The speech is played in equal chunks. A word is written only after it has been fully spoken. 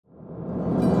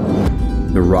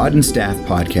The Rod and Staff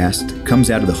podcast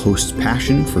comes out of the host's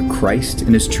passion for Christ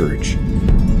and his church.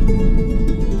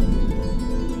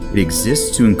 It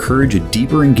exists to encourage a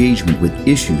deeper engagement with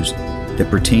issues that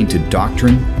pertain to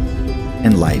doctrine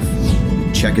and life.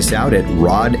 Check us out at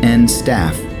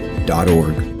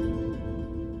rodandstaff.org.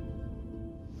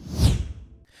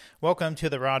 Welcome to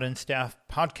the Rod and Staff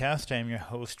podcast. I am your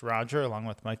host, Roger, along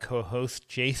with my co-host,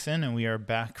 Jason, and we are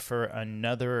back for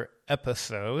another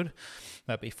episode.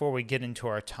 But before we get into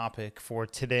our topic for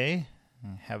today,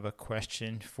 I have a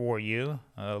question for you.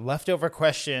 A leftover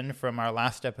question from our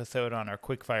last episode on our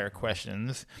quickfire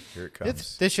questions. Here it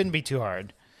comes. This shouldn't be too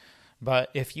hard. But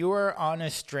if you were on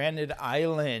a stranded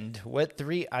island, what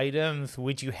 3 items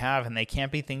would you have? And they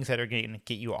can't be things that are going to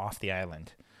get you off the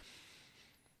island.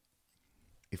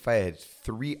 If I had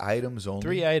 3 items only.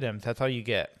 3 items, that's all you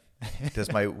get.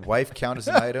 Does my wife count as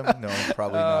an item? No,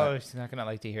 probably not. Oh, she's not going to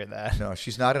like to hear that. No,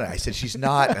 she's not an item. I said she's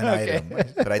not an item.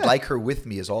 But I'd like her with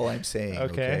me is all I'm saying.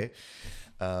 Okay.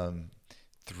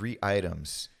 3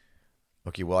 items.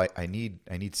 Okay, well, I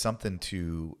need something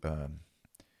to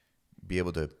be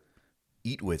able to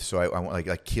eat with. So I want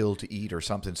like kill to eat or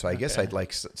something. So I guess I'd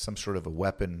like some sort of a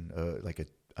weapon, like a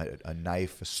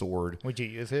knife, a sword. Would you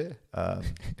use it?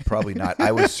 Probably not.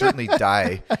 I would certainly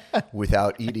die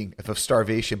without eating of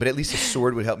starvation, but at least a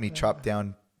sword would help me chop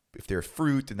down if there's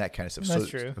fruit and that kind of stuff. That's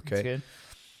true. Okay. That's good.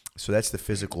 So that's the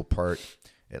physical part,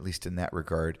 at least in that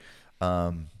regard.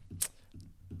 I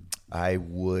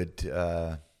would,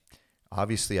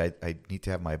 obviously I need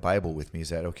to have my Bible with me. Is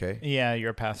that okay? Yeah,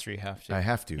 you're a pastor. You have to. I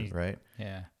have to, right?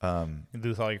 Yeah. You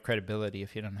lose all your credibility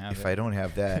if you don't have it. If I don't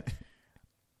have that,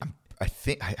 I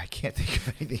can't think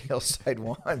of anything else I'd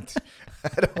want.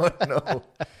 I don't know.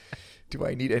 Do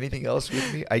I need anything else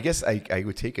with me? I guess I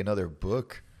would take another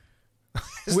book.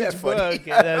 Which book?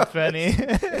 Yeah, that's funny.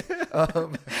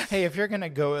 Hey, if you're going to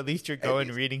go, at least you're going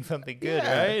reading something good,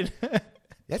 right?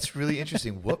 That's really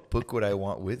interesting. What book would I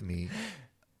want with me?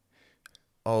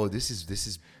 Oh, this is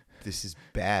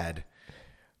bad.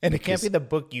 And it can't be the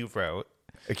book you wrote.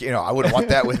 Okay, I wouldn't want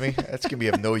that with me. That's going to be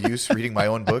of no use, reading my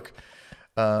own book.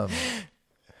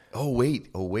 Oh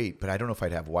wait, but I don't know if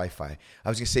I'd have Wi-Fi. I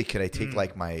was gonna say, could I take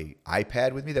like my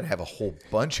iPad with me? Then I have a whole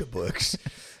bunch of books.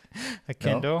 A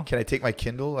Kindle? No? Can I take my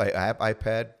Kindle? I have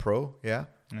iPad Pro. Yeah,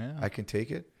 I can take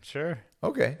it. Sure.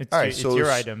 Okay. All right. It's So your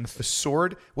items. A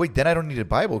sword. Wait, then I don't need a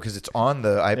Bible because it's on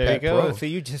the iPad there you go. Pro. So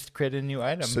you just created a new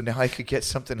item. So now I could get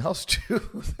something else too.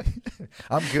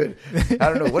 I'm good. I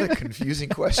don't know. What a confusing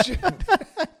question.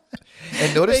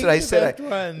 And notice that I said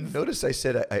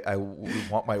I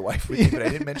want my wife with me, but I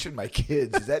didn't mention my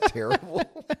kids. Is that terrible?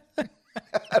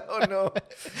 I don't know.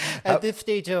 At this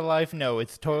stage of life, no,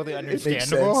 it's totally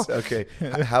understandable. It makes sense. Okay.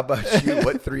 How about you?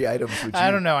 What 3 items would you?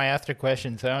 I don't know. I asked a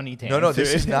question, so I don't need to answer No,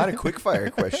 this it. is not a quick fire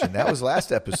question. That was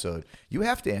last episode. You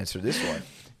have to answer this one.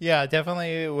 Yeah,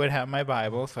 definitely would have my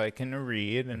Bible so I can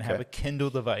read and have a Kindle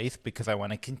device because I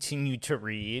want to continue to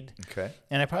read. Okay.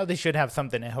 And I probably should have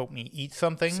something to help me eat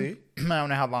something. See? I don't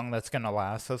know how long that's going to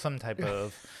last. So some type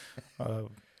of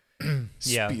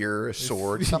spear, a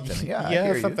sword, something. Yeah, I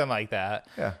hear something you. like that.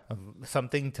 Yeah.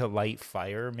 Something to light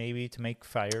fire, maybe to make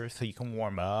fire so you can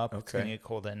warm up. It's going to get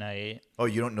cold at night. Oh,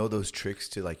 you don't know those tricks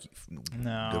to rub the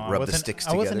sticks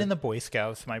together? I wasn't in the Boy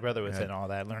Scouts. My brother was in all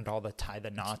that. I learned all the tie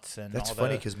the knots and That's all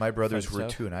funny because my brothers were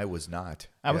stuff. too and I was not.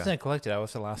 I wasn't collected. I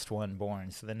was the last one born,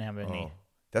 so they didn't have any. Oh,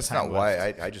 that's not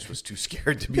why. I just was too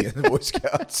scared to be in the Boy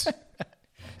Scouts.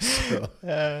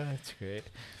 That's great.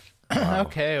 Wow.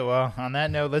 Okay, well, on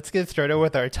that note, let's get started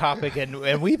with our topic.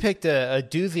 And we picked a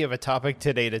doozy of a topic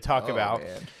today to talk about.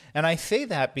 Man. And I say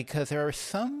that because there are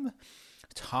some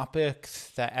topics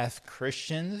that as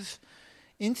Christians,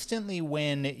 instantly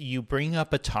when you bring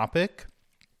up a topic,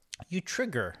 you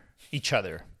trigger each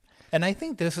other. And I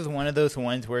think this is one of those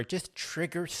ones where it just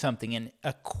triggers something and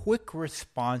a quick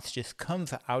response just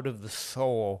comes out of the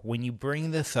soul when you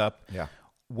bring this up. Yeah.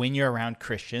 When you're around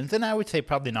Christians, and I would say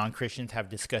probably non-Christians have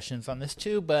discussions on this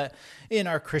too, but in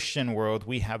our Christian world,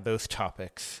 we have those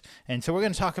topics. And so we're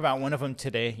going to talk about one of them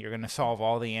today. You're going to solve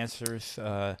all the answers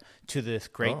to this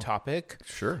great topic.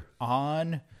 Sure.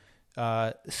 On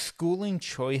schooling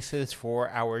choices for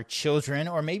our children,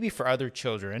 or maybe for other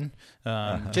children,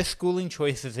 just schooling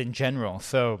choices in general.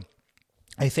 So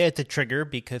I say it's a trigger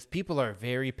because people are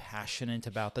very passionate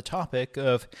about the topic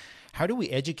of how do we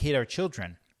educate our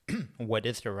children? What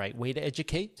is the right way to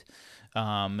educate?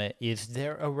 Is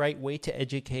there a right way to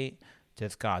educate?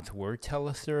 Does God's word tell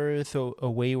us there is a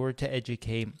way we're to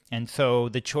educate? And so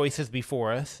the choices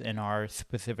before us in our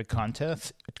specific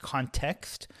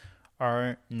context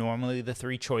are normally the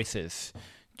 3 choices.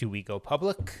 Do we go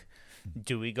public?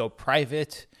 Do we go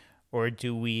private? or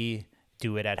do we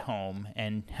do it at home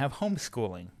and have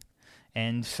homeschooling?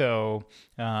 And so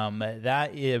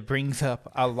that brings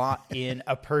up a lot in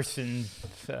a person's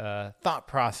thought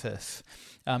process,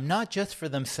 not just for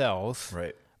themselves,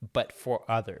 Right. but for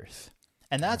others.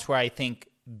 And that's where I think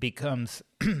becomes,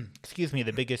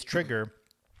 the biggest trigger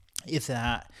is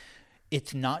that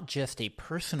it's not just a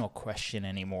personal question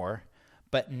anymore,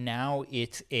 but now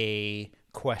it's a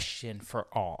question for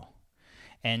all.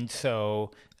 And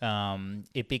so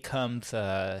it becomes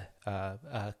a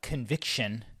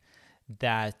conviction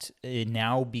that it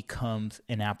now becomes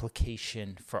an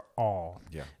application for all.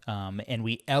 Yeah. And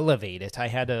we elevate it. I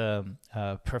had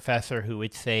a professor who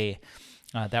would say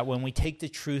that when we take the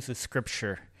truth of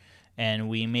Scripture and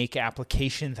we make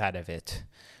applications out of it,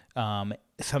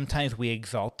 sometimes we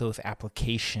exalt those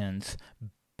applications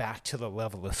back to the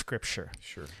level of Scripture.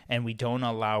 Sure. And we don't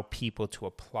allow people to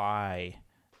apply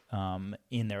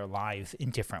in their lives in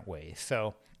different ways.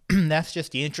 So that's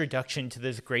just the introduction to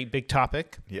this great big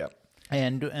topic. Yeah.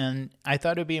 And I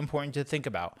thought it would be important to think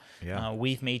about. Yeah.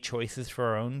 We've made choices for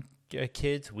our own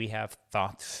kids. We have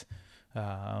thoughts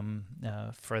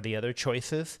for the other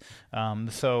choices.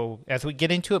 So as we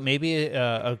get into it, maybe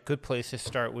a good place to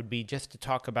start would be just to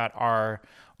talk about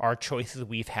our choices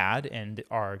we've had and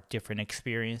our different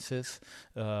experiences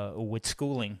with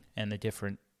schooling and the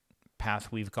different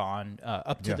path we've gone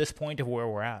up to this point of where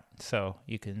we're at. So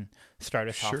you can start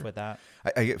us off with that.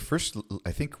 I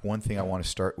think one thing I want to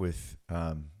start with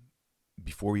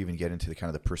before we even get into the kind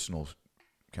of the personal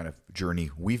kind of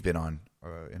journey we've been on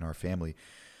in our family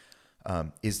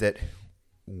is that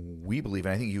we believe,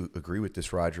 and I think you agree with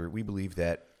this, Roger, we believe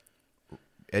that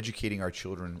educating our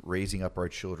children, raising up our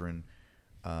children,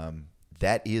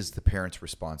 that is the parents'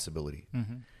 responsibility.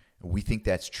 Mm-hmm. We think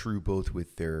that's true both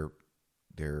with their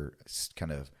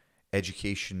kind of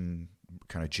education,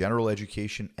 kind of general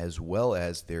education, as well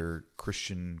as their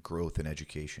Christian growth and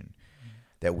education. Mm-hmm.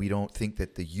 That we don't think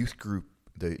that the youth group,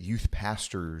 the youth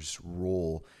pastor's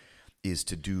role is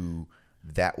to do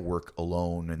that work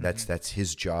alone, and that's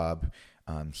his job.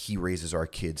 He raises our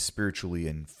kids spiritually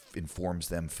and informs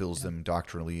them, fills them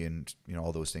doctrinally, and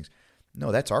all those things.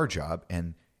 No, that's our job,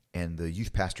 and the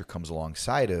youth pastor comes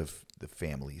alongside of the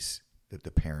families,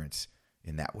 the parents,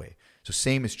 in that way. So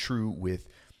same is true with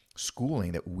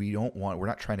schooling, that we're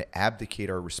not trying to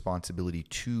abdicate our responsibility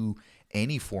to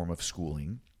any form of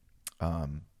schooling.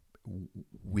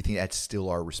 We think that's still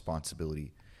our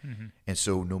responsibility. Mm-hmm. And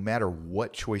so no matter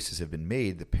what choices have been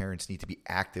made, the parents need to be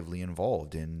actively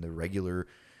involved in the regular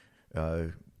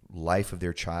life of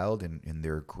their child and in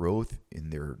their growth,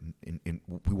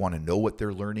 we want to know what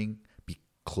they're learning, be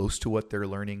close to what they're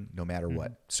learning, no matter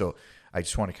what. So I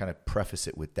just want to kind of preface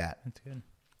it with that. That's good.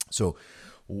 So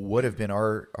what's been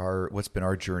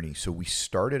our journey? So we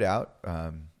started out,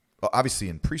 obviously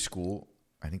in preschool.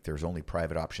 I think there's only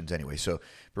private options anyway. So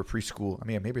for preschool, I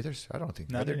mean, maybe I don't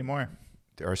think. Not anymore.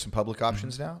 There are some public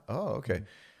options now? Oh, okay. Mm-hmm.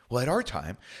 Well, at our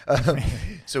time,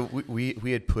 so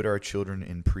we had put our children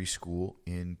in preschool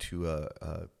into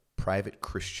a private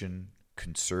Christian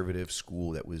conservative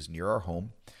school that was near our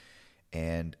home.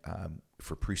 And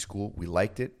for preschool, we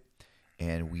liked it.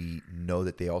 And we know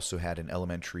that they also had an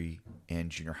elementary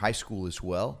and junior high school as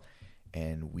well.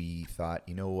 And we thought,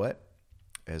 you know what?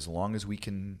 As long as we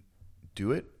can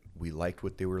do it, we liked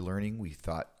what they were learning. We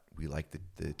thought we liked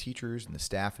the teachers and the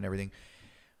staff and everything.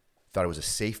 Thought it was a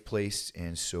safe place.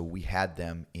 And so we had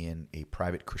them in a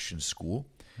private Christian school.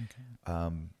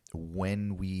 Okay.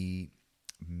 When we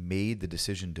made the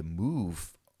decision to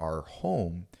move our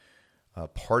home,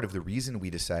 part of the reason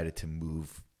we decided to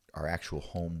move our actual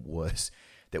home was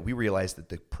that we realized that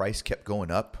the price kept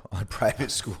going up on private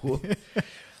school.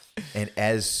 And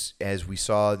as we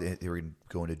saw that they were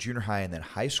going to junior high and then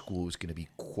high school was going to be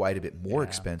quite a bit more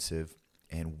expensive,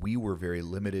 and we were very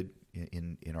limited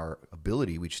in our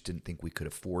ability. We just didn't think we could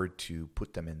afford to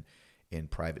put them in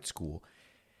private school.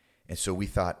 And so we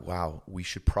thought, wow, we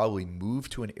should probably move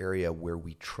to an area where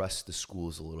we trust the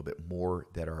schools a little bit more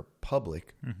that are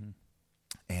public. Mm-hmm.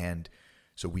 And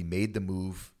so we made the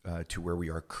move to where we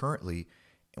are currently,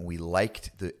 and we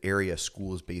liked the area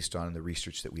schools based on the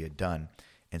research that we had done.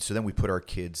 And so then we put our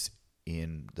kids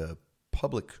in the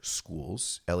public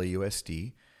schools,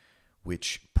 LAUSD,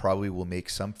 which probably will make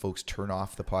some folks turn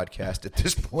off the podcast at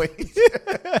this point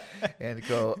and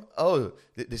go, oh,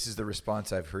 this is the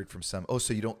response I've heard from some. Oh,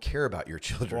 so you don't care about your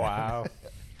children. Wow.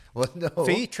 Well, no.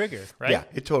 See, trigger, right? Yeah,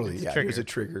 it totally. There's a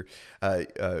trigger.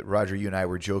 Roger, you and I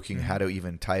were joking how to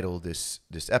even title this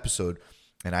episode,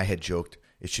 and I had joked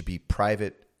it should be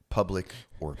private, public,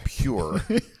 or pure.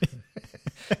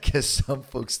 because some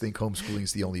folks think homeschooling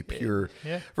is the only pure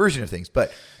version of things.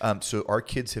 But so our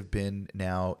kids have been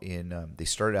now in, they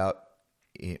started out,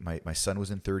 my son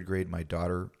was in third grade, my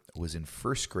daughter was in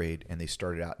first grade, and they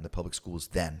started out in the public schools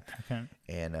then. Okay.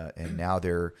 And now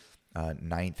they're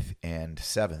ninth and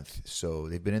seventh. So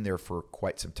they've been in there for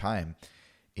quite some time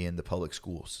in the public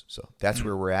schools. So that's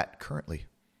where we're at currently.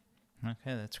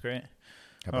 Okay, that's great.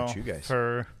 How about you guys?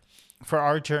 For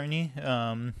our journey,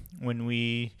 when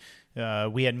we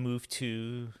had moved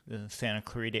to the Santa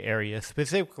Clarita area,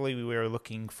 specifically we were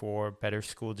looking for better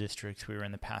school districts. We were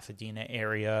in the Pasadena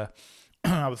area.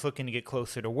 I was looking to get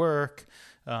closer to work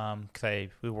because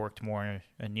we worked more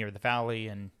near the valley,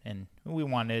 and we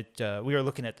were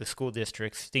looking at the school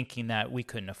districts thinking that we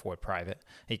couldn't afford private.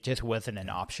 It just wasn't an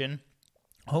option.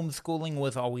 Homeschooling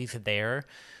was always there.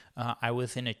 I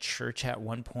was in a church at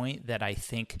one point that I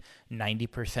think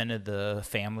 90% of the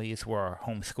families were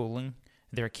homeschooling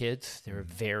their kids. There were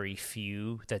very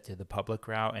few that did the public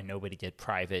route, and nobody did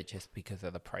private just because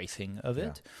of the pricing of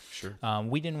it. Sure.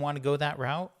 We didn't want to go that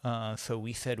route, so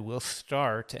we said we'll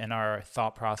start, and our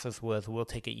thought process was we'll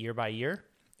take it year by year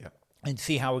and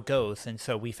see how it goes. And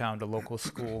so we found a local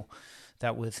school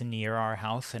that was near our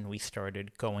house, and we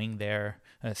started going there,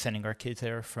 sending our kids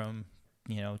there from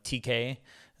TK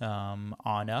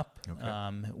on up.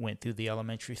 Okay. Went through the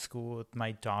elementary school with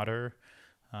my daughter.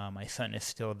 My son is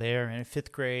still there in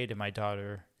fifth grade, and my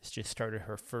daughter has just started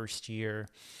her first year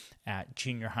at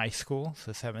junior high school,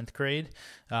 so seventh grade.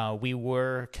 We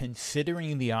were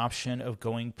considering the option of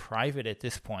going private at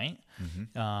this point.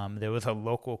 Mm-hmm. There was a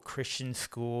local Christian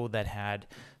school that had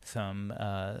some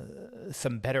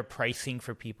better pricing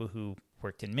for people who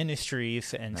worked in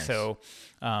ministries, and nice. So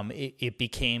it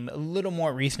became a little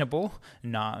more reasonable.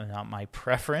 Not my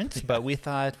preference, but we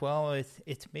thought, well,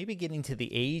 it's maybe getting to the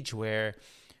age where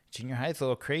junior high is a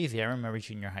little crazy. I remember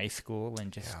junior high school and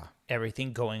just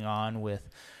everything going on with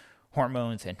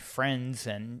hormones and friends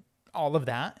and all of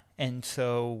that. And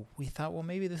so we thought, well,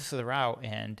 maybe this is the route.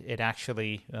 And it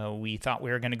actually, we thought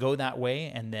we were going to go that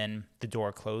way, and then the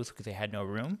door closed because they had no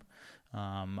room.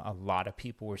 A lot of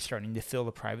people were starting to fill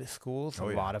the private schools. A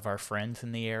lot of our friends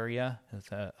in the area,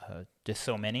 just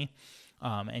so many.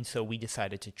 And so we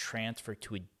decided to transfer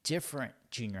to a different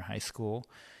junior high school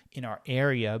in our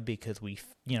area because we,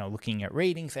 looking at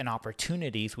ratings and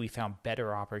opportunities, we found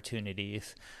better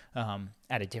opportunities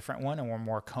at a different one, and we're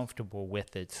more comfortable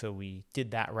with it. So we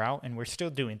did that route, and we're still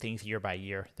doing things year by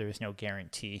year. There's no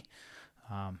guarantee.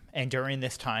 And during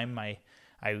this time,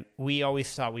 we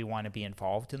always thought we want to be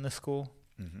involved in the school.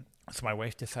 Mm-hmm. So my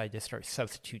wife decided to start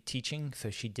substitute teaching. So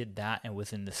she did that and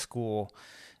was in the school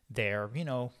there,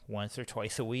 once or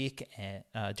twice a week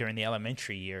during the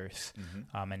elementary years.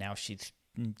 Mm-hmm. And now she's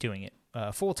doing it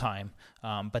full time.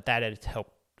 But that had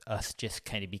helped us just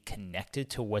kind of be connected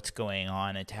to what's going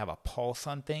on and to have a pulse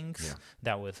on things. Yeah.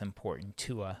 That was important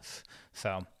to us.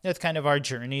 So that's kind of our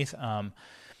journeys.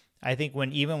 I think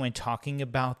when talking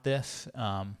about this,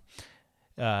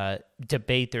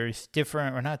 debate, there's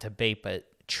different, or not debate, but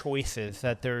choices,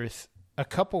 that there's a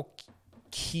couple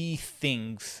key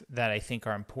things that I think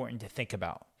are important to think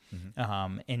about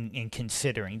in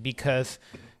considering, because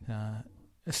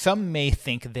some may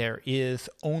think there is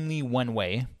only one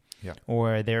way,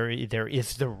 or there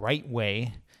is the right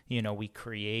way. We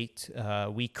create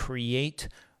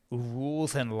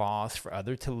rules and laws for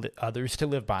others to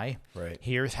live by. Right.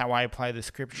 Here's how I apply the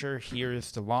scripture.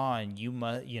 Here's the law, and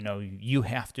you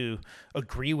have to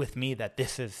agree with me that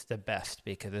this is the best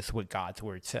because this is what God's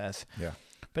word says. Yeah.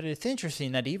 But it's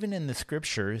interesting that even in the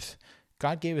scriptures,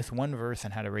 God gave us one verse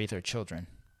on how to raise our children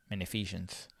in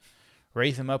Ephesians.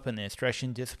 Raise them up in the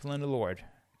instruction, discipline of the Lord.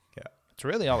 Yeah. It's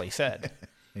really all he said.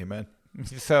 Amen.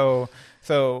 So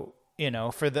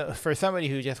for somebody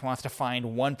who just wants to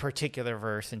find one particular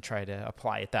verse and try to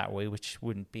apply it that way, which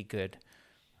wouldn't be good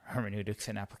hermeneutics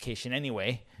and application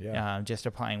anyway, just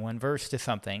applying one verse to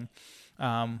something,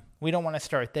 we don't want to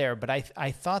start there. But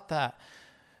I thought that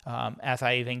as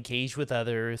I've engaged with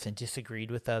others and disagreed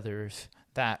with others,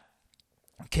 that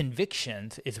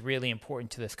convictions is really important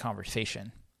to this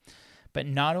conversation. But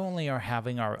not only are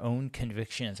having our own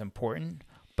convictions important,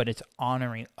 but it's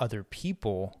honoring other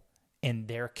people and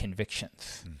their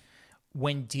convictions.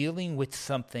 When dealing with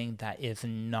something that is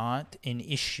not an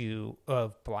issue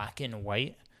of black and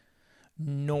white,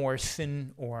 nor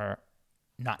sin or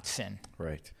not sin.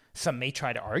 Right. Some may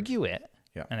try to argue it,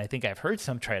 and I think I've heard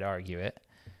some try to argue it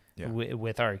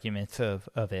with arguments of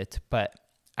it, but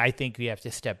I think we have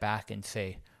to step back and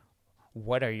say,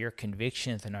 what are your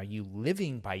convictions, and are you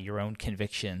living by your own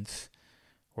convictions,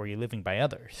 or are you living by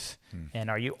others? And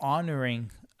are you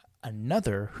honoring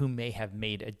another who may have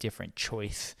made a different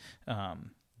choice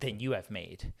than you have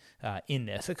made in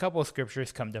this. A couple of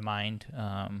scriptures come to mind.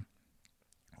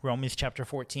 Romans chapter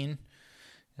 14.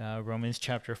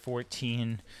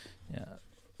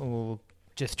 We'll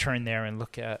just turn there and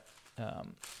look at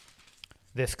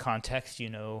this context,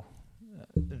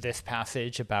 this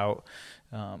passage about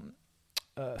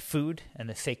food and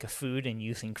the sake of food and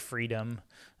using freedom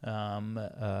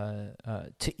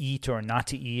to eat or not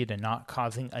to eat and not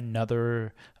causing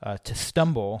another to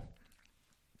stumble.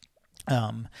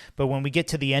 But when we get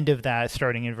to the end of that,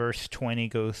 starting in verse 20,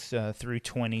 goes through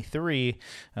 23,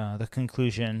 the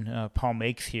conclusion Paul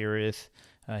makes here is,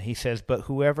 he says, "But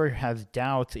whoever has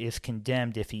doubts is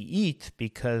condemned if he eats,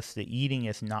 because the eating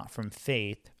is not from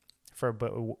faith.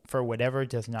 For whatever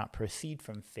does not proceed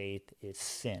from faith is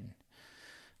sin."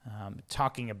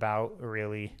 Talking about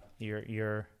really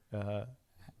your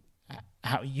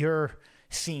how you're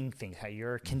seeing things, how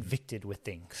you're convicted with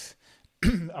things.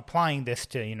 Applying this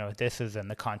to, this is in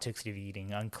the context of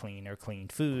eating unclean or clean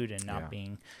food and not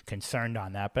being concerned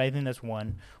on that. But I think that's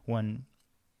one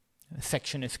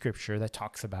section of scripture that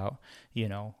talks about,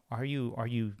 are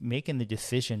you making the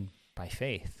decision by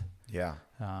faith? Yeah.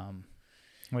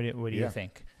 What do you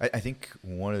think? I think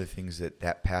one of the things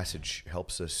that passage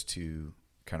helps us to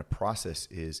kind of process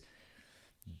is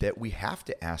that we have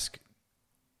to ask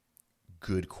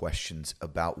good questions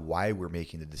about why we're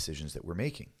making the decisions that we're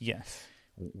making. Yes.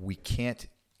 We can't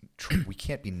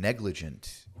be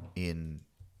negligent in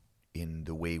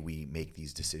the way we make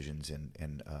these decisions,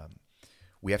 and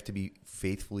we have to be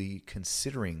faithfully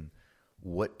considering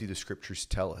what do the scriptures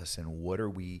tell us, and what are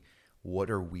we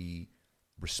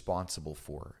responsible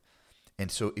for. And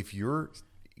so if you're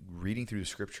reading through the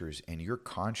scriptures and your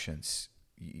conscience,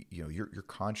 your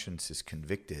conscience is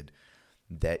convicted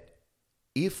that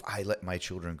if I let my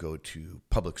children go to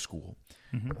public school,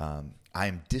 I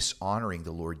am dishonoring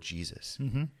the Lord Jesus.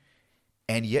 Mm-hmm.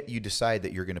 And yet you decide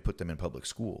that you're going to put them in public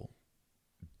school,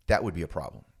 that would be a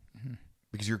problem. Mm-hmm.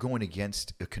 Because you're going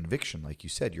against a conviction, like you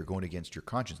said. You're going against your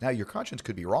conscience. Now, your conscience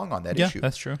could be wrong on that issue. Yeah,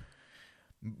 that's true.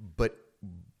 But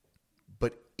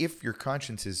if your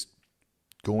conscience is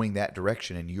going that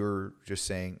direction and you're just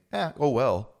saying, there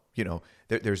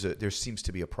seems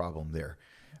to be a problem there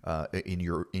in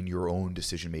your own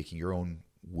decision making, your own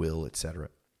will, etc.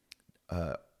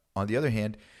 On the other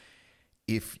hand,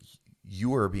 if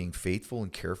you are being faithful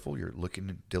and careful, you're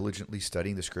looking diligently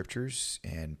studying the scriptures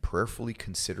and prayerfully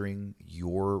considering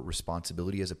your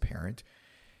responsibility as a parent,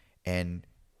 and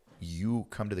you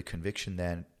come to the conviction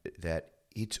then that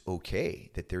it's okay,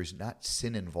 that there's not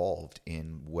sin involved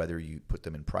in whether you put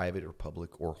them in private or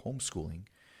public or homeschooling,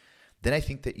 then I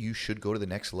think that you should go to the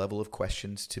next level of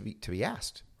questions to be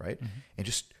asked, right? Mm-hmm. And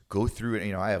just go through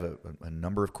it. I have a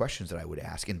number of questions that I would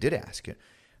ask and did ask it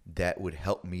that would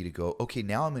help me to go, okay,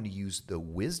 now I'm going to use the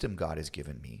wisdom God has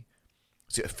given me.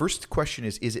 So first question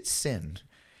is it sin?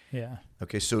 Yeah.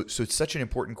 Okay, so it's such an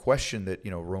important question that,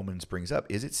 Romans brings up.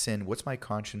 Is it sin? What's my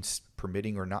conscience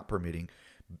permitting or not permitting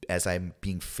as I'm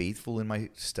being faithful in my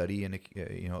study and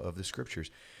of the scriptures?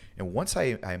 And once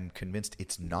I'm convinced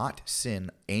it's not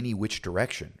sin any which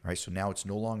direction, right? So now it's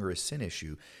no longer a sin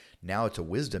issue. Now it's a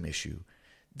wisdom issue.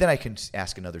 Then I can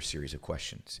ask another series of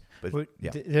questions. But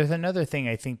there's another thing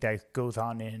I think that goes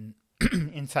on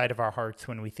inside of our hearts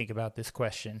when we think about this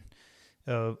question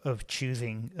of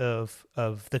choosing of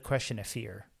the question of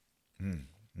fear.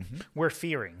 Mm-hmm. We're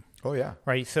fearing. Oh yeah.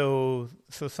 Right. So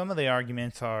some of the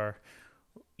arguments are,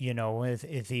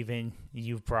 is even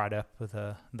you've brought up with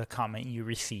the comment you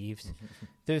received.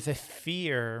 There's a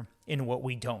fear in what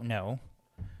we don't know,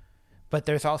 but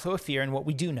there's also a fear in what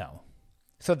we do know.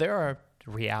 So there are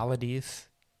realities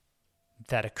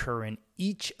that occur in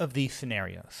each of these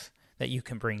scenarios that you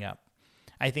can bring up.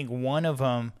 I think one of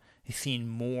them is seen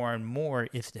more and more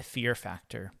is the fear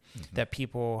factor, that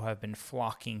people have been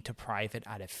flocking to private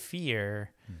out of fear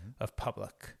of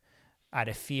public, out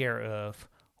of fear of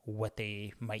what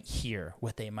they might hear,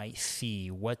 what they might see,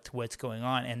 what's going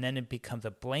on. And then it becomes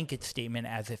a blanket statement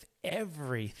as if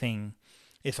everything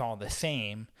is all the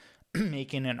same,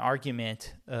 making an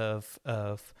argument of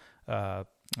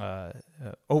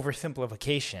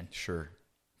oversimplification. Sure.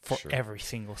 For every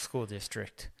single school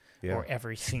district, or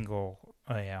every single,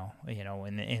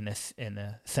 in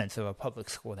the sense of a public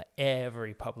school, that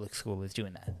every public school is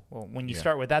doing that. Well, when you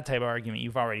start with that type of argument,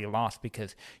 you've already lost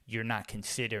because you're not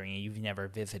considering it. You've never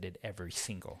visited every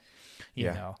single,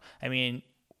 you know. I mean,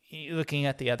 looking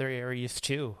at the other areas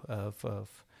too of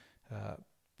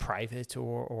private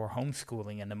or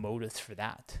homeschooling and the motives for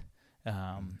that.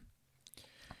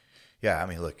 Yeah, I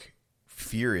mean, look,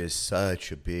 fear is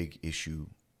such a big issue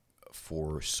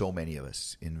for so many of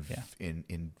us in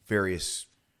various,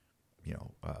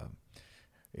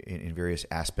 in various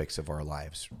aspects of our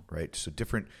lives, right? So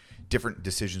different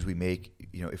decisions we make.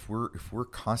 If we're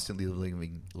constantly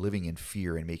living in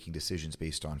fear and making decisions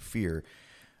based on fear,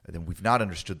 then we've not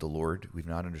understood the Lord. We've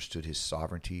not understood His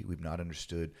sovereignty. We've not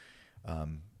understood,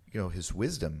 His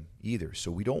wisdom either.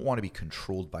 So we don't want to be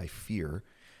controlled by fear.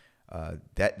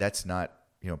 That's not.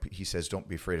 He says, "Don't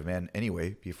be afraid of man.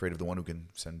 Anyway, be afraid of the one who can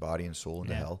send body and soul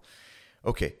into hell."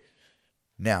 Okay,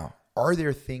 now. Are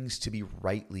there things to be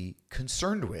rightly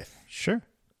concerned with? Sure.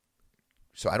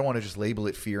 So I don't want to just label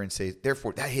it fear and say,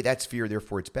 therefore, hey, that's fear,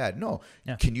 therefore it's bad. No.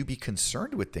 Yeah. Can you be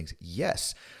concerned with things?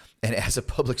 Yes. And as a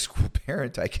public school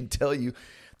parent, I can tell you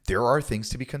there are things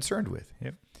to be concerned with.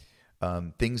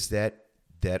 Yep. Things that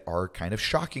are kind of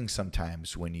shocking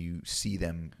sometimes when you see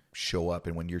them show up,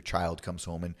 and when your child comes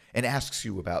home and asks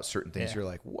you about certain things, you're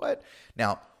like, what?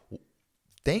 Now,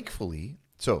 thankfully,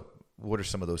 what are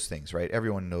some of those things, right?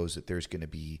 Everyone knows that there's going to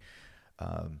be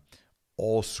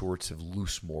all sorts of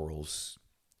loose morals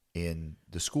in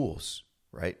the schools,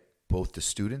 right? Both the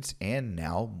students and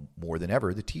now more than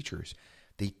ever, the teachers.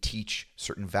 They teach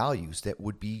certain values that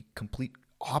would be complete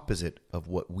opposite of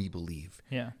what we believe.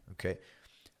 Yeah. Okay.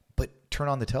 But turn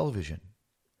on the television.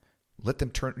 Let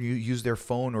them use their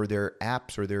phone or their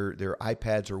apps or their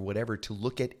iPads or whatever to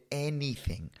look at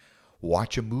anything.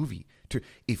 Watch a movie.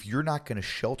 If you're not going to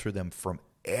shelter them from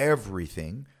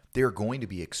everything, they're going to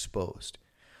be exposed.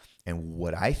 And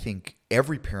what I think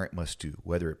every parent must do,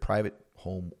 whether at private,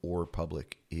 home, or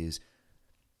public, is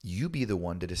you be the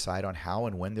one to decide on how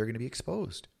and when they're going to be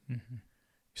exposed. Mm-hmm.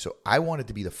 So I wanted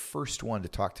to be the first one to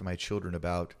talk to my children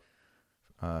about,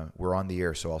 we're on the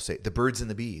air, so I'll say, the birds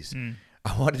and the bees.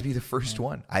 I wanted to be the first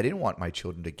one. I didn't want my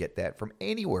children to get that from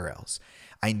anywhere else.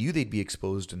 I knew they'd be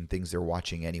exposed in things they're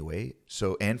watching anyway,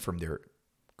 and from their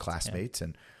classmates.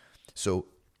 And so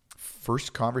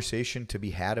first conversation to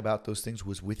be had about those things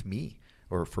was with me,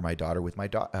 or for my daughter with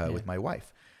my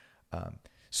wife.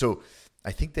 So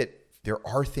I think that there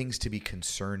are things to be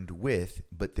concerned with,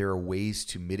 but there are ways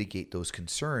to mitigate those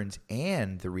concerns.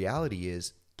 And the reality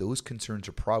is those concerns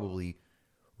are probably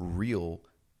real,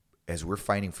 as we're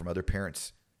finding from other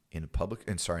parents in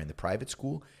the private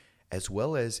school, as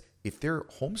well as if they're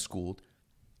homeschooled.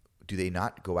 Do they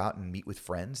not go out and meet with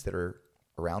friends that are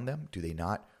around them? Do they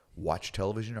not watch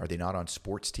television? Are they not on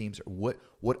sports teams? What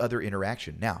other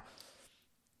interaction? Now,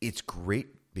 it's great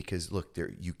because look,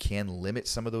 you can limit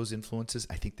some of those influences.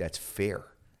 I think that's fair.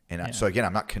 And so again,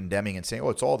 I'm not condemning and saying,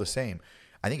 it's all the same.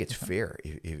 I think it's fair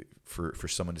for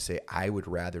someone to say, I would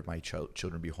rather my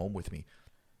children be home with me.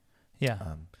 Yeah.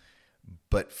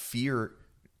 But fear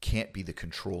can't be the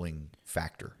controlling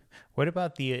factor. What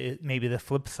about maybe the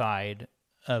flip side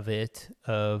of it,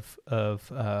 of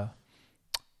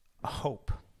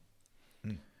hope?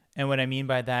 And what I mean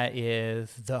by that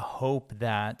is the hope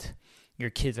that your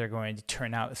kids are going to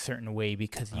turn out a certain way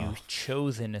because you've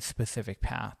chosen a specific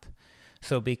path.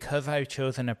 So because I've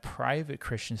chosen a private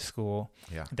Christian school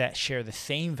that share the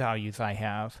same values I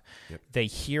have, they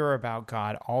hear about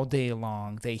God all day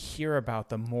long. They hear about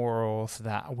the morals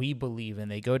that we believe in.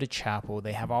 They go to chapel.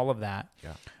 They have all of that.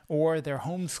 Yeah. Or they're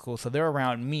homeschooled, so they're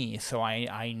around me. So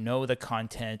I know the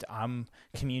content. I'm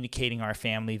communicating our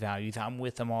family values. I'm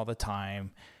with them all the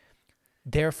time.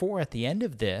 Therefore, at the end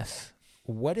of this,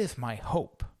 what is my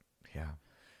hope? Yeah.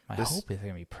 My hope is they're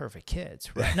going to be perfect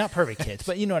kids, right? Not perfect kids,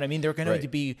 but you know what I mean? They're going to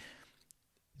be,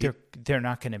 they're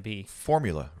not going to be.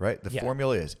 Formula, right? The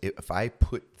formula is, if I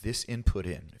put this input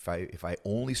in, if I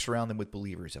only surround them with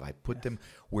believers, if I put them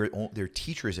where their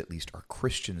teachers at least are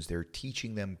Christians, they're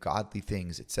teaching them godly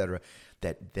things, etc.,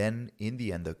 that then in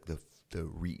the end, the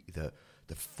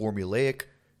formulaic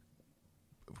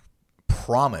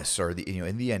promise, or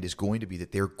in the end, is going to be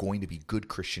that they're going to be good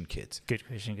Christian kids. Good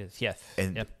Christian kids, yes.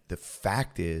 And the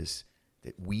fact is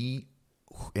that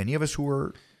any of us who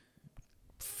are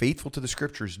faithful to the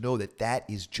scriptures, know that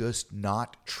is just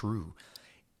not true.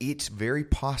 It's very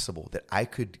possible that I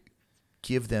could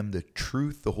give them the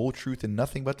truth, the whole truth, and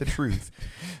nothing but the truth,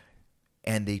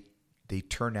 and they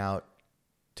turn out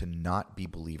to not be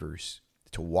believers,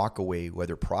 to walk away,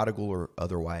 whether prodigal or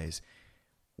otherwise.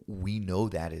 We know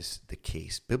that is the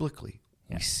case biblically.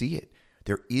 We see it.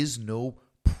 There is no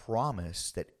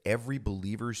promise that every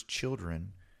believer's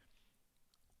children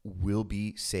will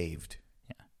be saved.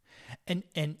 Yeah.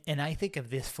 And I think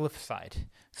of this flip side.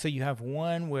 So you have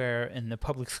one where in the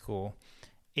public school,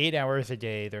 8 hours a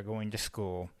day they're going to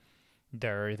school.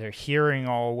 They're hearing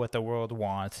all what the world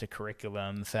wants, the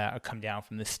curriculums that come down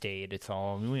from the state. It's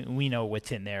all we know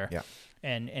what's in there. Yeah.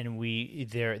 And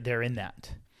they're in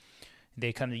that.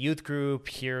 they come to youth group,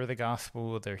 hear the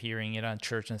gospel, they're hearing it on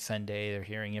church on Sunday, they're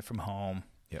hearing it from home,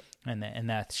 Yep. and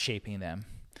that's shaping them.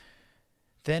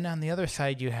 Then on the other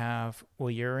side, you have,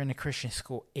 well, you're in a Christian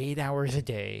school 8 hours a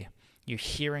day. You're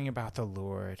hearing about the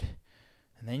Lord.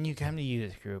 And then you come to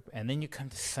youth group. And then you come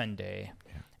to Sunday.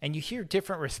 Yeah. And you hear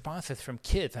different responses from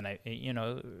kids. And,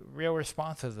 real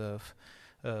responses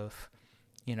of,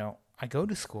 I go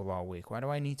to school all week. Why do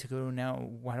I need to go now?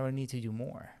 Why do I need to do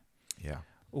more? Yeah.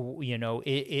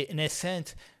 In a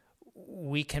sense,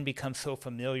 we can become so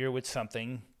familiar with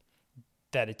something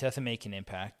that it doesn't make an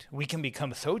impact. We can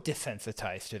become so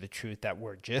desensitized to the truth that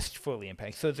we're just fully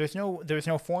impacted. So there's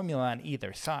no formula on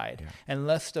either side. Yeah.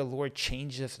 Unless the Lord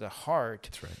changes the heart.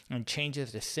 That's right. And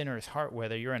changes the sinner's heart,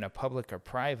 whether you're in a public or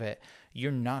private,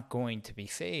 you're not going to be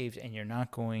saved, and you're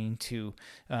not going to,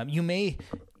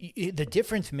 the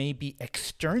difference may be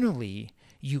externally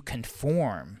you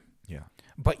conform,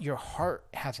 but your heart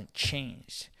hasn't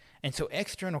changed. And so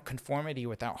external conformity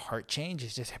without heart change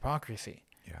is just hypocrisy.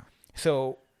 Yeah.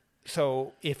 So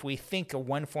if we think of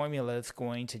one formula is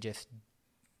going to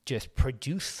just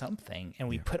produce something, and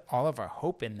we put all of our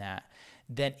hope in that,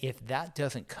 then if that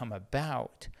doesn't come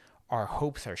about, our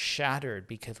hopes are shattered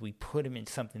because we put them in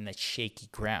something that's shaky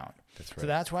ground. That's right. So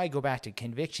that's why I go back to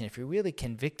conviction. If you're really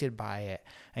convicted by it,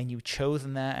 and you've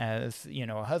chosen that as,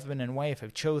 a husband and wife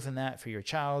have chosen that for your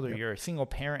child, or you're a single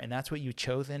parent and that's what you've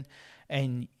chosen,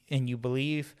 and you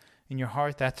believe in your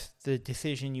heart that's the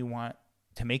decision you want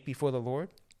to make before the Lord,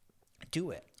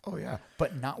 do it. Oh, yeah.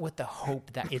 But not with the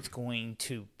hope that it's going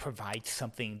to provide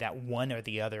something that one or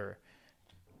the other,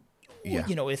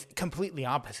 is completely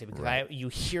opposite. Because you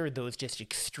hear those just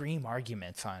extreme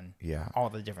arguments on all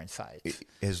the different sides.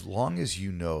 As long as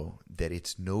you know that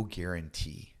it's no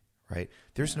guarantee, right?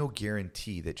 There's no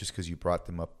guarantee that just because you brought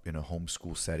them up in a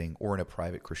homeschool setting or in a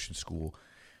private Christian school,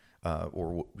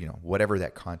 or whatever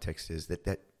that context is,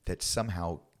 that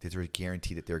somehow there's a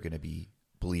guarantee that they're going to be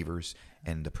believers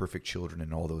and the perfect children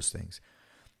and all those things.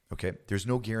 Okay. There's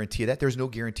no guarantee of that. There's no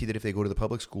guarantee that if they go to the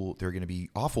public school, they're going to be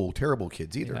awful, terrible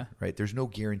kids either. Right. There's no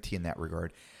guarantee in that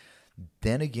regard.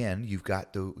 Then again, you've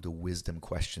got the wisdom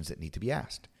questions that need to be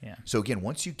asked. Yeah. So again,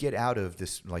 once you get out of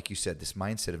this, like you said, this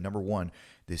mindset of number one,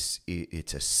 it's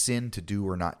a sin to do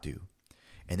or not do.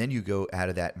 And then you go out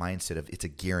of that mindset of it's a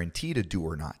guarantee to do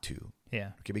or not to.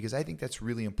 Yeah. Okay. Because I think that's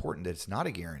really important, that it's not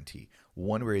a guarantee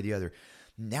one way or the other.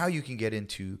 Now you can get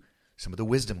into some of the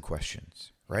wisdom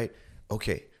questions, right?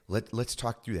 Okay, let's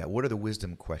talk through that. What are the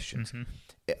wisdom questions?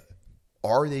 Mm-hmm.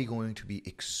 Are they going to be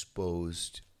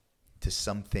exposed to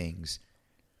some things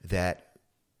that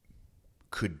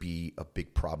could be a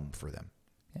big problem for them?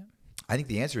 Yeah. I think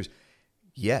the answer is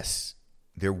yes.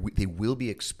 They will be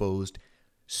exposed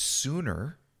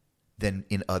sooner than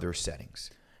in other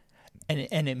settings.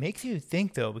 And it makes you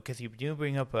think, though, because you do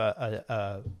bring up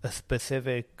a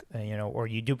specific, or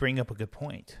you do bring up a good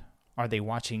point. Are they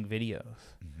watching videos?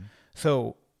 Mm-hmm.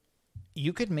 So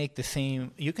you could make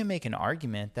an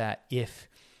argument that if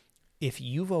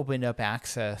you've opened up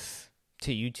access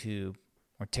to YouTube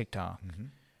or TikTok,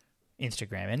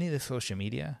 Instagram, any of the social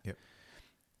media,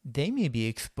 they may be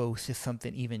exposed to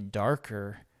something even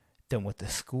darker than what the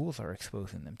schools are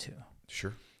exposing them to.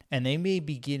 Sure. And they may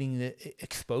be getting the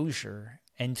exposure.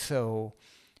 And so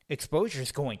exposure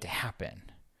is going to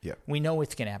happen. Yeah. We know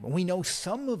it's going to happen. We know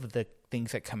some of the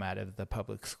things that come out of the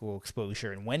public school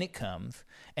exposure and when it comes.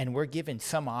 And we're given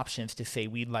some options to say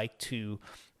we'd like to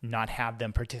not have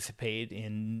them participate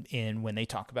in when they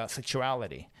talk about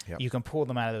sexuality. Yep. You can pull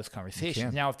them out of those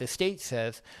conversations. Now, if the state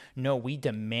says, no, we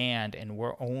demand and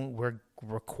we're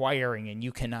requiring and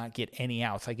you cannot get any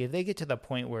outs. Like if they get to the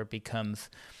point where it becomes...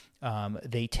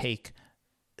 they take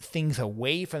things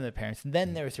away from the parents. And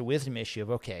then there's a wisdom issue of,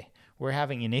 okay, we're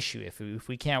having an issue. If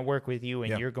we can't work with you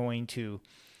and you're going to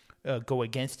go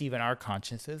against even our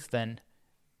consciences, then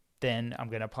I'm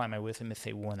going to apply my wisdom and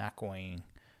say, well, we're not going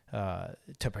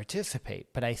to participate.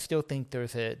 But I still think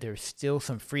there's still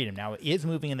some freedom. Now, it is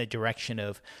moving in the direction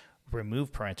of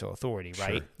remove parental authority,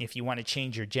 right? Sure. If you want to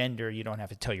change your gender, you don't have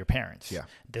to tell your parents. Yeah.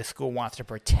 The school wants to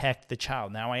protect the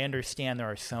child. Now, I understand there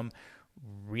are some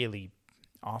really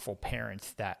awful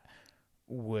parents that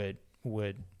would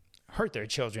hurt their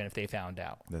children if they found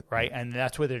out, right? And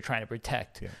that's what they're trying to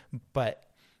protect. Yeah. But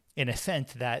in a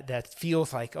sense, that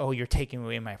feels like, oh, you're taking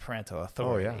away my parental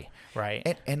authority,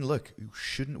 right? And look,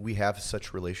 shouldn't we have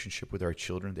such relationship with our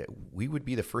children that we would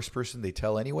be the first person they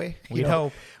tell anyway? We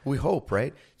hope. We hope,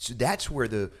 right? So that's where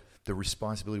the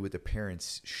responsibility with the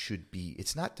parents should be.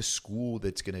 It's not the school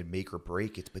that's going to make or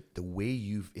break it, but the way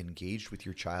you've engaged with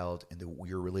your child and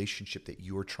your relationship that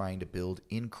you're trying to build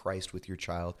in Christ with your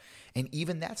child. And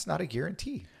even that's not a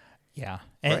guarantee. Yeah.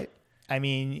 And right? I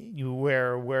mean,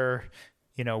 or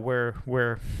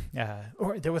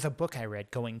there was a book I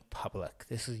read, Going Public.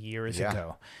 This is years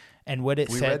ago. And what it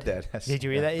we said. read that. Did you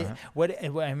read that?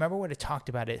 Uh-huh. I remember what it talked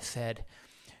about. It said,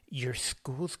 your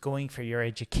school's going for your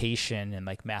education in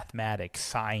like mathematics,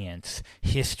 science,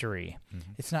 history.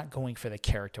 Mm-hmm. It's not going for the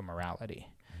character morality.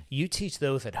 You teach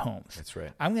those at home. That's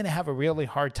right. I'm going to have a really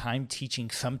hard time teaching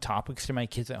some topics to my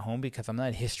kids at home because I'm not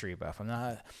a history buff. I'm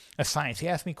not a science. He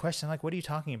asked me questions like, what are you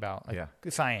talking about? Like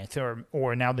science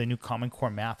or now the new Common Core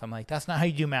math. I'm like, that's not how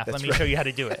you do math. Let me show you how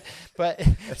to do it. But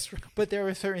That's right. But there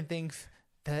are certain things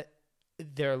that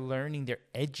they're learning, they're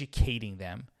educating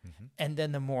them. Mm-hmm. And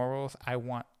then the morals I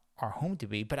want our home to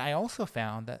be. But I also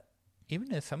found that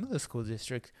even in some of the school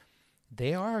districts,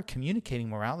 they are communicating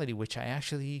morality, which I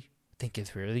actually think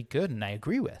is really good and I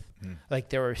agree with. Like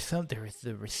there is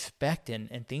the respect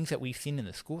and things that we've seen in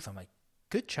the schools. I'm like,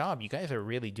 good job. You guys are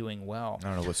really doing well. I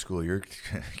don't know what school your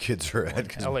kids are at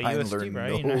because mine USD, learn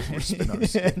right? no respect on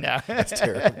school. No. That's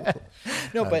terrible.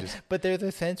 No, but there's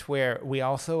a sense where we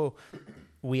also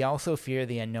fear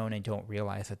the unknown and don't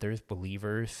realize that there's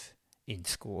believers in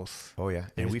schools. Oh yeah,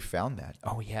 and we found that.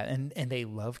 Oh yeah, and they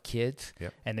love kids.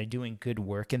 Yep. And they're doing good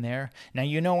work in there. Now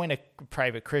in a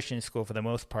private Christian school, for the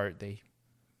most part, they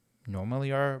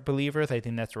normally are believers. I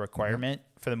think that's a requirement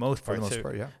for the most part.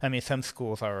 Yeah. I mean, some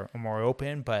schools are more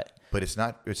open, but it's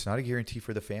not a guarantee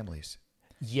for the families.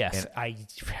 Yes, And I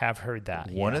have heard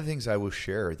that. One of the things I will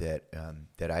share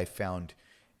that I found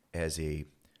as a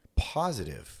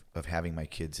positive of having my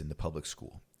kids in the public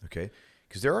school, okay?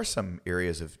 Because there are some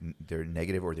areas of they're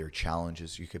negative or there are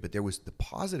challenges, but there was the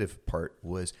positive part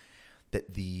was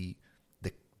that the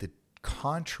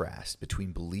contrast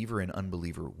between believer and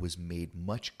unbeliever was made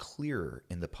much clearer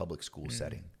in the public school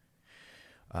setting.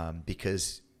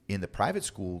 Because in the private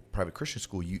Christian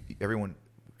school, everyone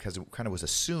kind of was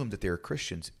assumed that they were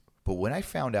Christians. But when I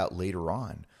found out later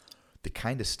on the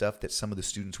kind of stuff that some of the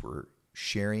students were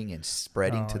sharing and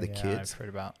spreading to the kids, I've heard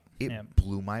about. It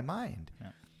blew my mind.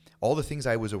 Yeah. All the things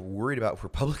I was worried about for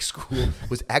public school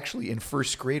was actually in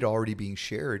first grade already being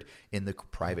shared in the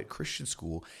private Christian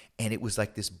school. And it was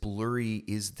like this blurry,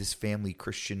 is this family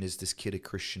Christian? Is this kid a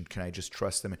Christian? Can I just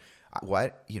trust them?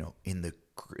 In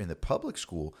the public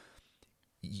school,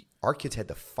 our kids had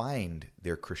to find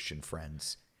their Christian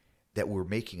friends that were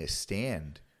making a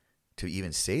stand to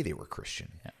even say they were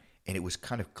Christian. Yeah. And it was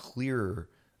kind of clearer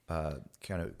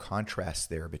kind of contrast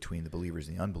there between the believers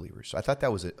and the unbelievers. So I thought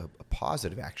that was a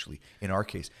positive actually in our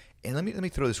case. And let me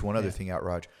throw this one other thing out,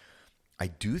 Raj. I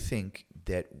do think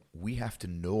that we have to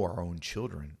know our own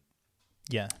children.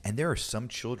 Yeah. And there are some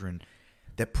children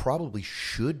that probably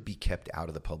should be kept out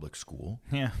of the public school.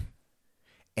 Yeah.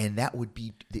 And that would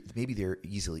be, maybe they're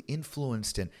easily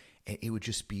influenced and it would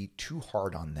just be too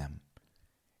hard on them.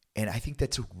 And I think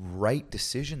that's a right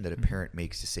decision that a parent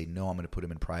makes to say, no, I'm going to put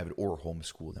them in private or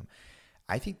homeschool them.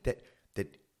 I think that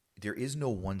there is no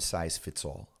one size fits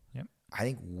all. Yep. I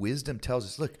think wisdom tells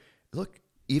us, look,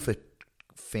 if a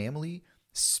family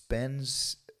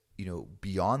spends,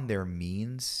 beyond their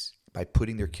means by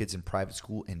putting their kids in private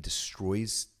school and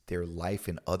destroys their life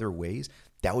in other ways,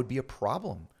 that would be a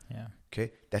problem. Yeah.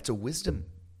 Okay. That's a wisdom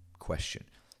question.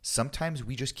 Sometimes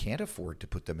we just can't afford to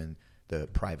put them in the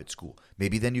private school.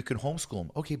 Maybe then you can homeschool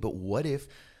them. Okay, but what if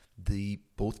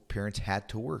both parents had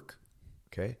to work?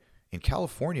 Okay, in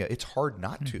California, it's hard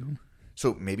not to.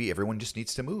 So maybe everyone just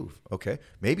needs to move. Okay,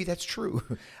 maybe that's true.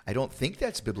 I don't think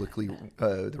that's biblically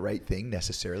the right thing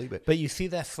necessarily, but you see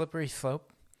that slippery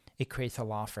slope? It creates a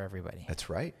law for everybody. That's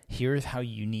right. Here's how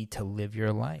you need to live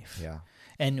your life. Yeah.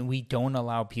 And we don't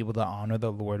allow people to honor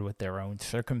the Lord with their own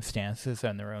circumstances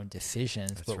and their own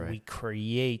decisions, That's but right. we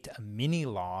create a mini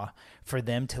law for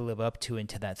them to live up to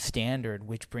into that standard,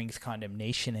 which brings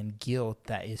condemnation and guilt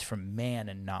that is from man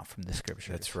and not from the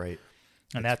scriptures. That's right.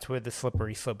 And that's where the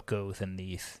slippery slope goes in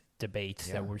these debates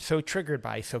that we're so triggered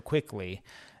by so quickly,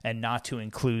 and not to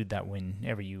include that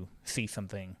whenever you see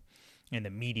something in the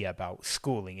media about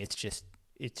schooling,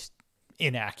 it's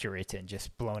inaccurate and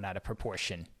just blown out of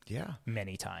proportion. Yeah.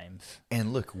 Many times.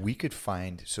 And look, we could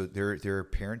find, so there are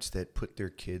parents that put their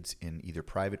kids in either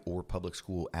private or public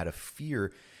school out of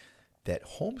fear that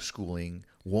homeschooling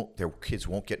their kids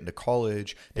won't get into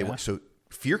college. So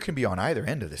fear can be on either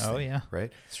end of this thing. Oh yeah.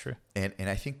 Right? That's true. And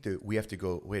I think that we have to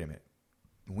go, wait a minute.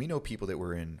 We know people that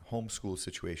were in homeschool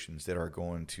situations that are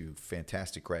going to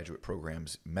fantastic graduate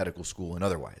programs, medical school and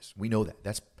otherwise. We know that.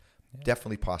 That's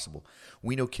definitely possible.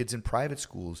 We know kids in private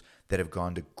schools that have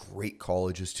gone to great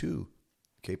colleges too.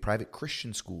 Okay, private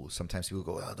Christian schools. Sometimes people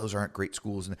go, oh, those aren't great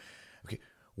schools. Okay,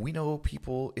 we know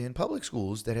people in public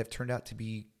schools that have turned out to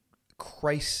be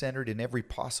Christ-centered in every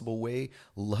possible way,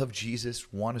 love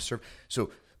Jesus, want to serve.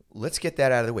 So let's get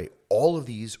that out of the way. All of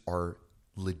these are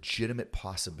legitimate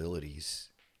possibilities.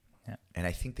 Yeah. And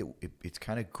I think that it's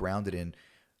kind of grounded in,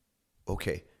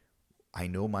 okay, I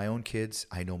know my own kids.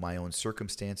 I know my own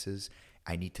circumstances.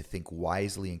 I need to think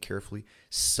wisely and carefully.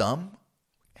 Some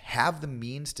have the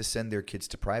means to send their kids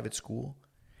to private school,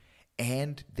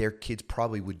 and their kids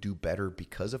probably would do better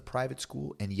because of private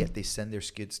school, and yet they send their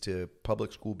kids to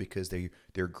public school because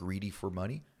they're greedy for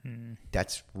money.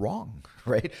 That's wrong,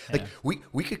 right? Yeah. Like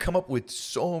we could come up with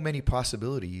so many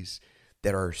possibilities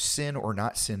that are sin or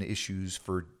not sin issues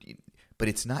but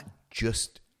it's not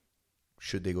just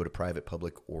should they go to private,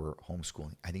 public, or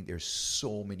homeschooling. I think there's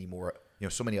so many more,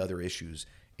 so many other issues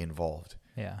involved.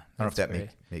 Yeah. I don't know if that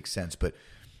makes sense, but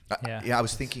I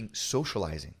was thinking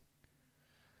socialization.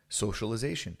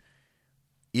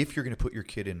 If you're going to put your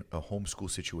kid in a homeschool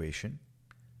situation,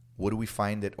 what do we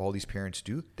find that all these parents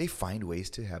do? They find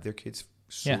ways to have their kids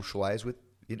socialize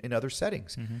in other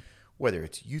settings, whether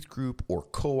it's youth group or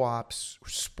co-ops or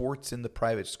sports in the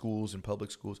private schools and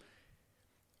public schools.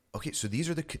 Okay, so these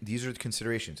are the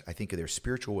considerations. I think of their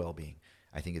spiritual well-being.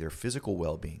 I think of their physical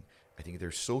well-being. I think of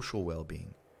their social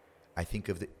well-being. I think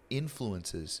of the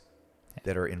influences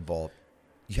that are involved.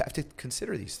 You have to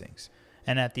consider these things.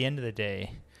 And at the end of the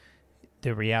day,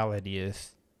 the reality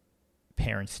is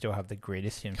parents still have the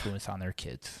greatest influence on their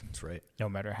kids. That's right. No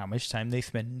matter how much time they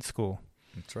spend in school.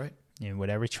 That's right. And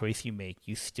whatever choice you make,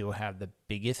 you still have the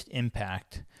biggest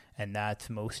impact, and that's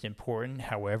most important.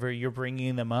 However you're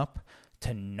bringing them up,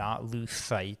 to not lose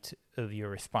sight of your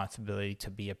responsibility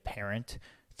to be a parent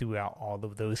throughout all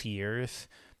of those years,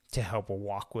 to help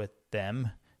walk with them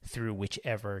through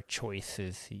whichever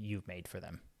choices you've made for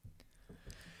them.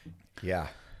 Yeah.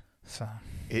 So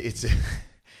it's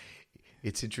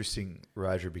interesting,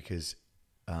 Roger, because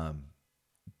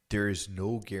there is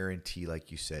no guarantee,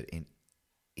 like you said, in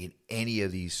any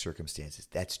of these circumstances.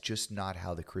 That's just not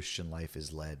how the Christian life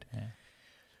is led. Yeah.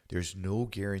 There's no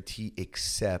guarantee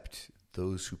except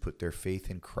those who put their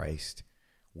faith in Christ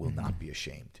will not be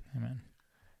ashamed. Amen.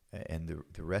 And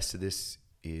the rest of this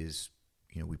is,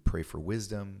 we pray for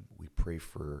wisdom. We pray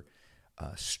for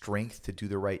strength to do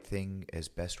the right thing as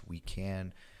best we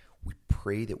can. We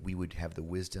pray that we would have the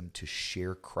wisdom to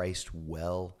share Christ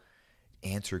well,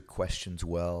 answer questions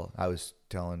well. I was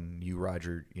telling you,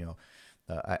 Roger,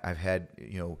 I've had,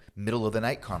 middle of the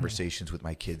night conversations with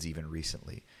my kids even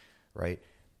recently, right?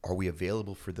 Are we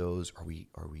available for those? Are we,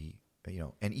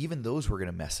 and even those we're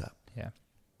going to mess up. Yeah.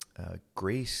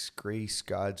 Grace,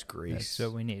 God's grace. That's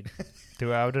what we need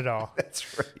throughout it all.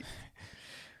 That's right.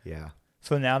 Yeah.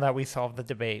 So now that we solved the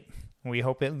debate, we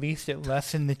hope at least it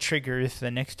lessened the triggers the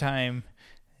next time.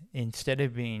 Instead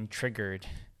of being triggered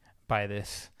by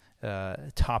this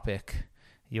topic,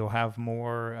 you'll have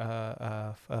more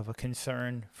of a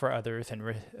concern for others and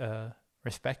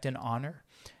respect and honor,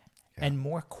 and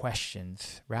more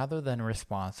questions rather than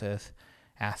responses,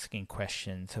 asking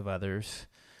questions of others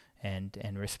and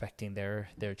respecting their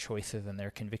choices and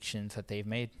their convictions that they've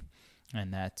made,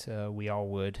 and that we all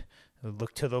would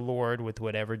look to the Lord with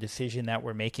whatever decision that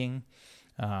we're making,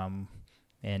 and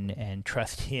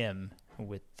trust Him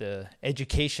with the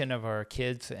education of our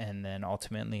kids, and then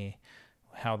ultimately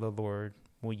how the Lord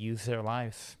will use their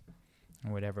lives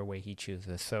in whatever way He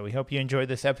chooses. So we hope you enjoyed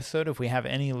this episode. If we have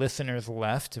any listeners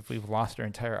left, if we've lost our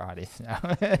entire audience now,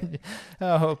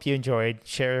 I hope you enjoyed.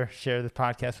 Share the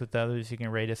podcast with others. You can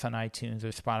rate us on iTunes or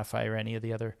Spotify or any of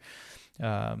the other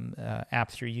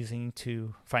apps you're using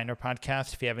to find our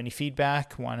podcast. If you have any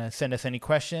feedback, want to send us any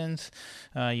questions,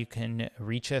 you can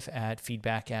reach us at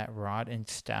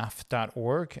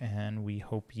feedback@rodandstaff.org, and we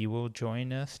hope you will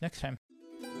join us next time.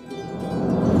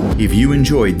 If you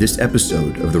enjoyed this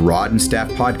episode of the Rod and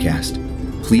Staff podcast,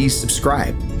 please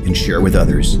subscribe and share with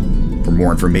others. For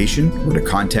more information or to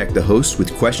contact the host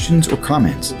with questions or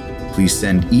comments, please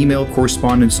send email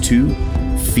correspondence to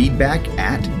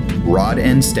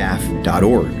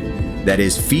feedback@rodandstaff.org. That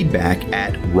is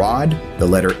feedback@rod, the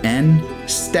letter N,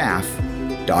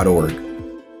 staff.org.